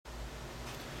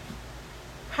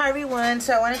Hi everyone,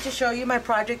 so I wanted to show you my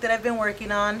project that I've been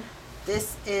working on.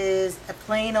 This is a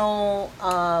plain old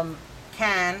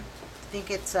can. I think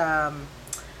it's well,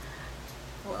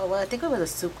 I think it was a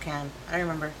soup can. I don't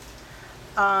remember.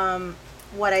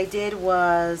 What I did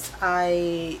was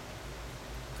I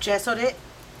gessoed it,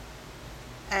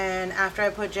 and after I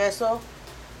put gesso,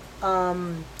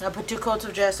 I put 2 coats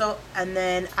of gesso, and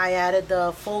then I added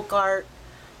the folk art,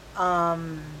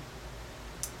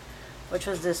 which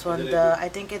was this one, I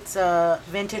think it's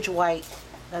vintage white.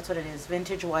 That's what it is,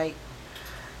 vintage white.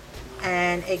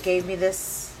 And it gave me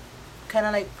this kind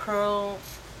of like pearl,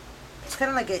 it's kind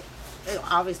of like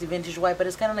obviously vintage white, but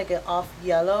it's kind of like an off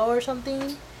yellow or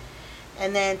something.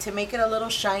 And then to make it a little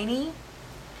shiny,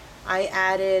 I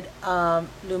added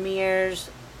Lumiere's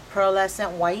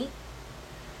pearlescent white,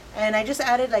 and I just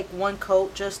added like 1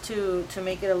 coat just to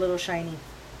make it a little shiny.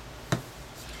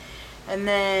 And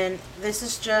then this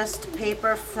is just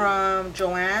paper from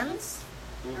Joann's,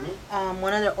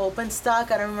 one of their open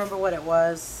stock. I don't remember what it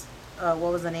was, what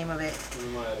was the name of it.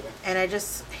 And I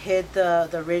just hid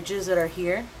the ridges that are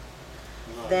here.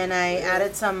 Then I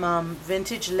added some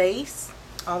vintage lace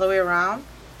all the way around.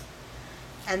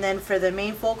 And then for the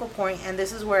main focal point, and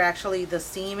this is where actually the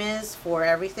seam is for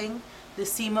everything, the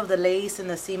seam of the lace and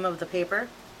the seam of the paper,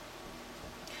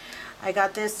 I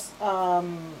got this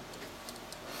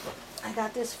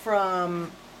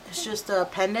from, it's just a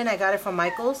pendant. I got it from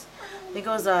Michael's. I think it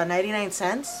was 99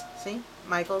 cents. See,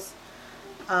 Michael's.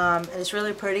 It's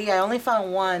really pretty. I only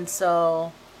found one,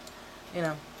 so you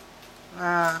know,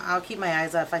 I'll keep my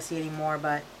eyes out if I see any more,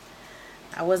 but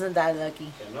I wasn't that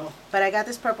lucky. But I got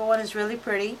this purple one. It's really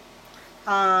pretty.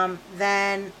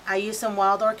 Then I used some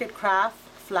Wild Orchid Craft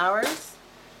flowers,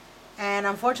 and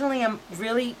unfortunately I'm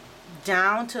really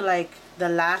down to like the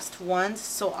last ones,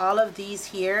 so all of these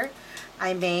here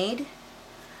I made.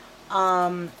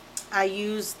 I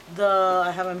used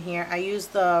I have them here. I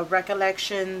used the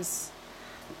Recollections,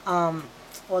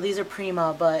 well, these are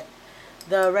Prima, but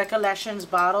the Recollections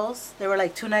bottles, they were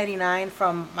like $2.99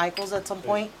 from Michael's at some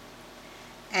point.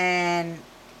 And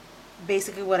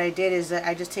basically what I did is that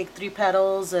I just take 3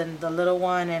 petals and the little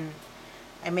one, and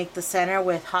I make the center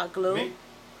with hot glue. I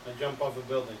jump off a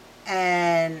building.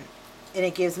 And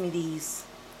it gives me these.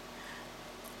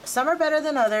 Some are better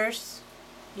than others,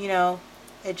 you know,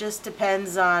 it just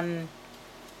depends on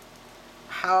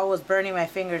how I was burning my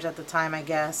fingers at the time, I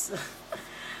guess.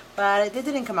 But it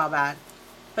didn't come out bad.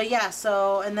 But yeah,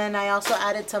 so, and then I also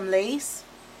added some lace,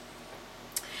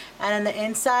 and on the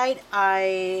inside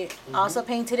I also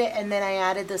painted it, and then I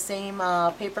added the same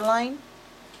paper line.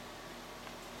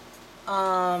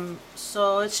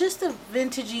 So it's just a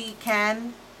vintagey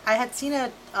can. I had seen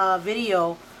a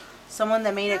video, someone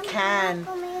that made a can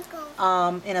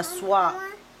in a swap,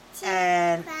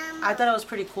 and I thought it was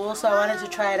pretty cool, so I wanted to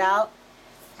try it out,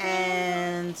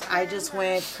 and I just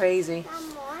went crazy.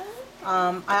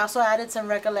 I also added some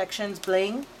Recollections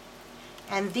bling,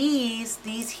 and these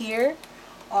here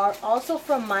are also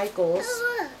from Michael's.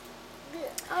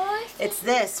 It's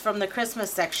this from the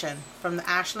Christmas section, from the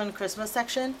Ashland Christmas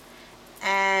section.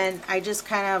 And I just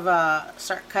kind of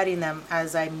start cutting them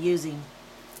as I'm using,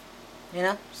 you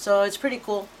know, so it's pretty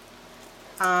cool.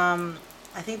 I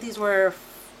think these were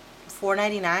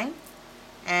 $4.99,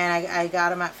 and I got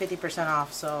them at 50%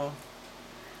 off, so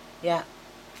yeah.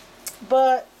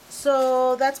 But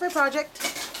so that's my project.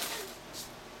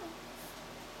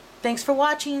 Thanks for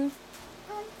watching.